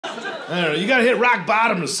I don't know. You gotta hit rock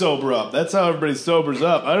bottom to sober up. That's how everybody sobers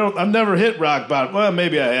up. I've never hit rock bottom. Well,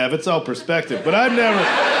 maybe I have. It's all perspective. But I've never...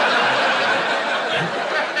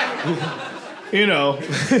 You know...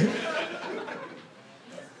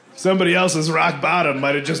 Somebody else's rock bottom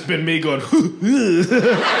might have just been me going...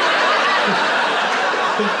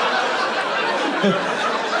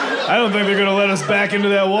 I don't think they're gonna let us back into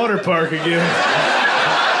that water park again.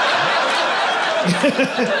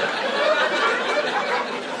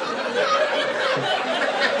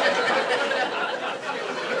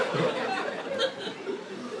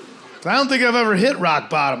 I don't think I've ever hit rock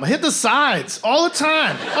bottom. I hit the sides all the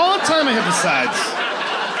time. All the time I hit the sides.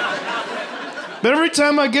 But every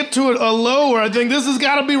time I get to a low where I think this has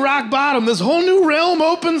got to be rock bottom, this whole new realm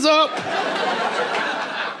opens up.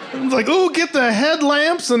 It's like, oh, get the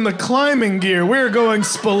headlamps and the climbing gear. We're going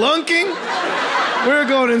spelunking. We're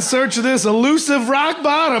going in search of this elusive rock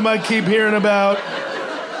bottom I keep hearing about.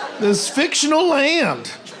 This fictional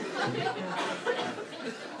land.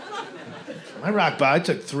 My rock bottom, I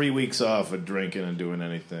took 3 weeks off of drinking and doing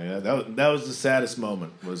anything. That was the saddest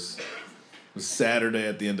moment, was Saturday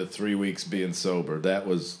at the end of 3 weeks being sober. That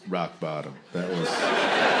was rock bottom. That was...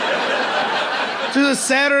 It was a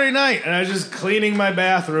Saturday night, and I was just cleaning my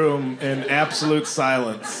bathroom in absolute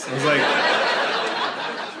silence. I was like,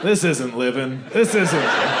 this isn't living. This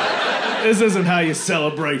isn't how you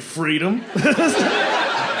celebrate freedom.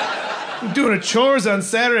 Doing chores on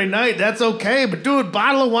Saturday night, that's okay, but do a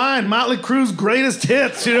bottle of wine, Motley Crue's greatest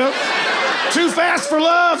hits, you know? Too Fast for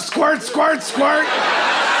Love, squirt, squirt, squirt.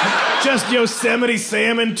 Just Yosemite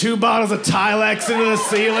Salmon, 2 bottles of Tilex into the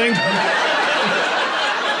ceiling.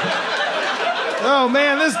 Oh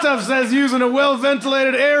man, this stuff says using a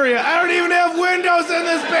well-ventilated area. I don't even have windows in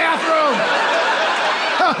this bathroom.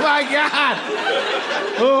 Oh my God.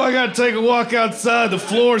 Oh, I gotta take a walk outside. The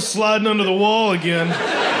floor's sliding under the wall again.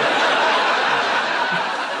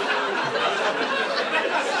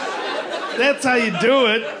 That's how you do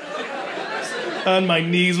it. On my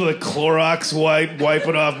knees with a Clorox wipe,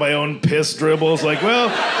 wiping off my own piss dribbles. Like, well,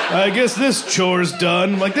 I guess this chore's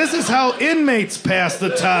done. Like, this is how inmates pass the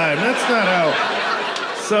time. That's not how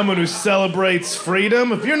someone who celebrates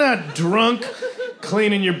freedom. If you're not drunk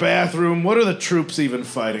cleaning your bathroom, what are the troops even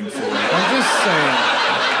fighting for? I'm just saying.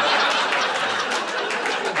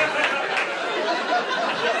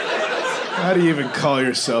 How do you even call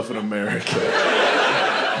yourself an American?